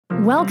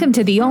Welcome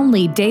to the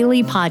only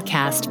daily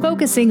podcast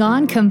focusing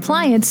on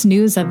compliance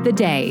news of the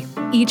day.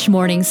 Each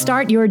morning,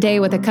 start your day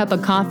with a cup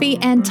of coffee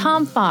and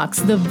Tom Fox,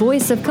 the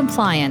voice of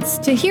compliance,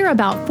 to hear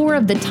about 4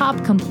 of the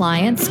top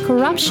compliance,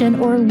 corruption,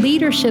 or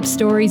leadership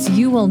stories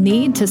you will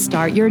need to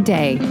start your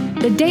day.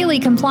 The Daily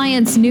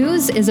Compliance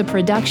News is a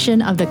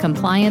production of the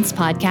Compliance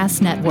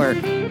Podcast Network.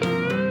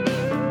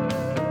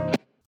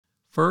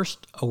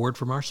 First, a word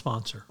from our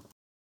sponsor.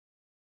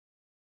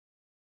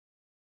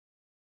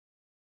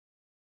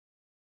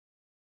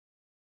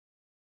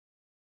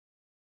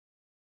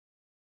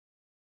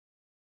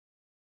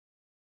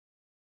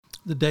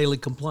 The Daily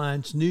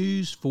Compliance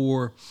News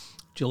for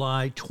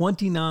July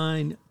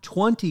 29,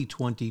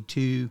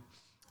 2022,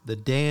 the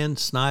Dan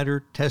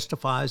Snyder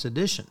Testifies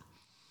edition.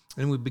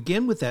 And we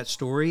begin with that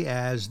story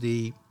as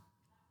the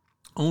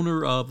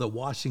owner of the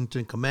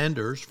Washington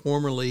Commanders,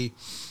 formerly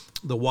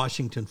the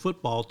Washington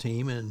football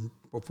team, and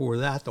before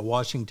that, the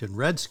Washington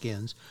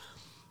Redskins,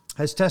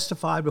 has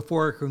testified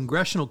before a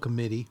congressional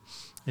committee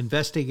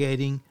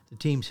investigating the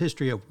team's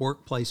history of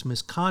workplace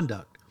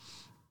misconduct.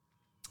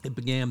 It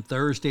began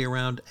Thursday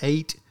around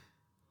 8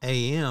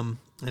 a.m.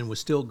 and was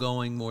still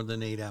going more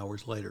than 8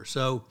 hours later.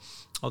 So,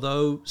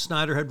 although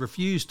Snyder had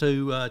refused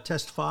to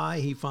testify,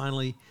 he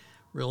finally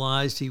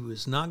realized he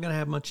was not going to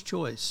have much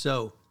choice.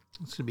 So,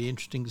 it's going to be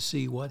interesting to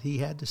see what he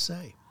had to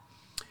say.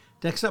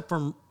 Next up,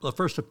 from the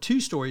first of 2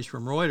 stories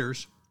from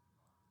Reuters,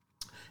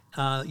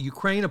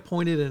 Ukraine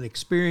appointed an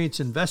experienced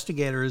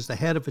investigator as the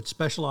head of its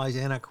specialized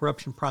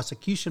anti-corruption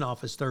prosecution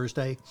office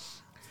Thursday,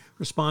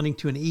 responding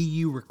to an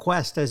EU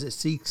request as it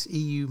seeks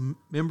EU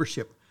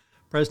membership.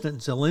 President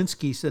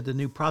Zelensky said the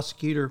new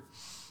prosecutor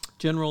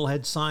general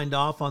had signed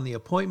off on the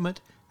appointment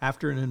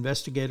after an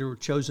investigator was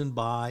chosen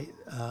by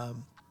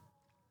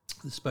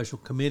the special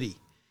committee.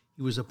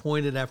 He was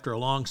appointed after a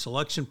long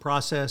selection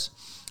process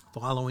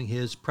following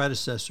his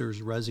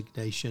predecessor's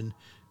resignation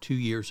 2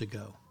 years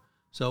ago.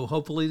 So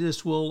hopefully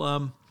this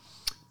will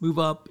move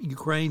up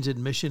Ukraine's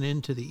admission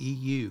into the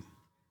EU.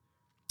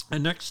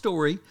 And next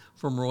story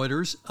from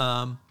Reuters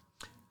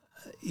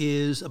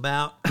is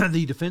about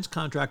the defense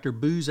contractor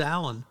Booz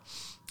Allen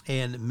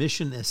and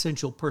Mission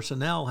Essential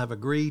Personnel have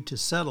agreed to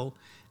settle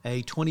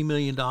a $20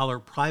 million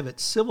private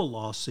civil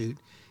lawsuit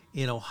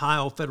in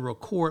Ohio federal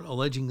court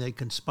alleging they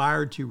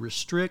conspired to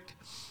restrict,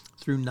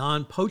 through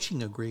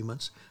non-poaching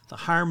agreements, the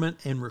hirement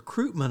and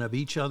recruitment of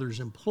each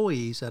other's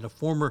employees at a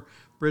former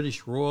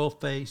British Royal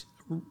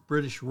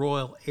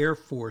Air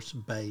Force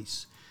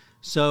base.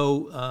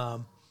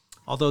 So,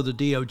 although the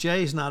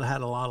DOJ has not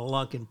had a lot of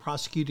luck in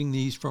prosecuting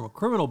these from a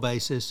criminal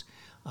basis,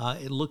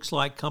 it looks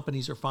like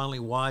companies are finally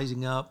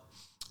wising up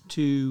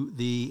to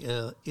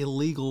the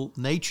illegal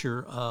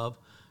nature of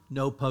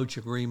no-poach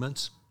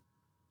agreements,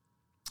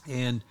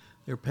 and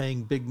they're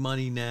paying big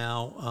money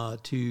now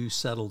to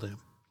settle them.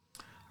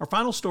 Our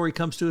final story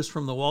comes to us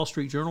from the Wall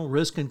Street Journal,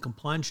 Risk and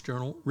Compliance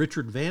Journal,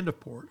 Richard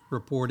Vanderpoort,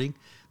 reporting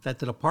that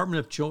the Department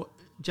of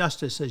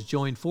Justice has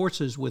joined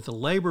forces with the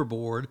Labor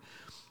Board,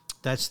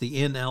 that's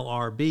the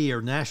NLRB,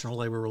 or National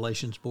Labor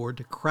Relations Board,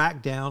 to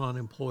crack down on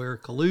employer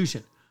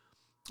collusion.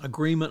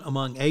 Agreement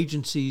among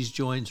agencies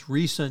joins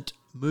recent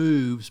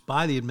moves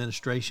by the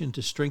administration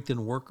to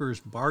strengthen workers'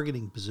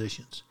 bargaining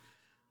positions.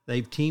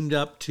 They've teamed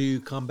up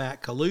to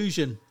combat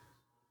collusion,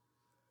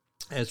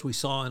 as we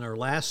saw in our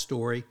last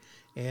story,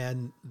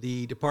 and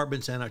the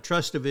department's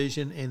antitrust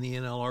division and the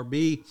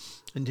NLRB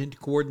intend to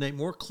coordinate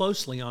more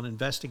closely on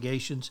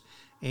investigations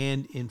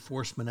and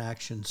enforcement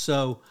actions.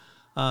 So,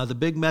 the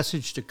big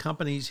message to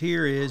companies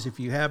here is if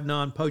you have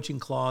non-poaching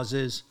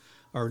clauses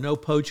or no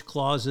poach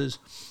clauses,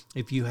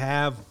 if you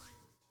have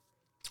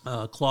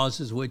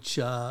clauses which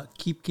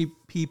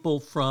keep people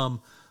from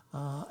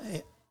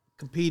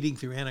competing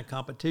through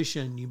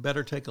anti-competition, you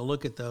better take a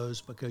look at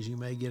those because you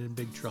may get in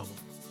big trouble.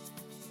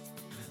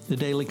 The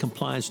Daily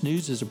Compliance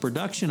News is a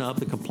production of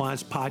the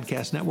Compliance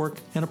Podcast Network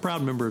and a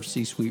proud member of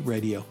C-Suite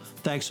Radio.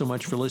 Thanks so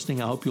much for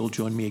listening. I hope you'll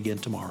join me again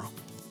tomorrow.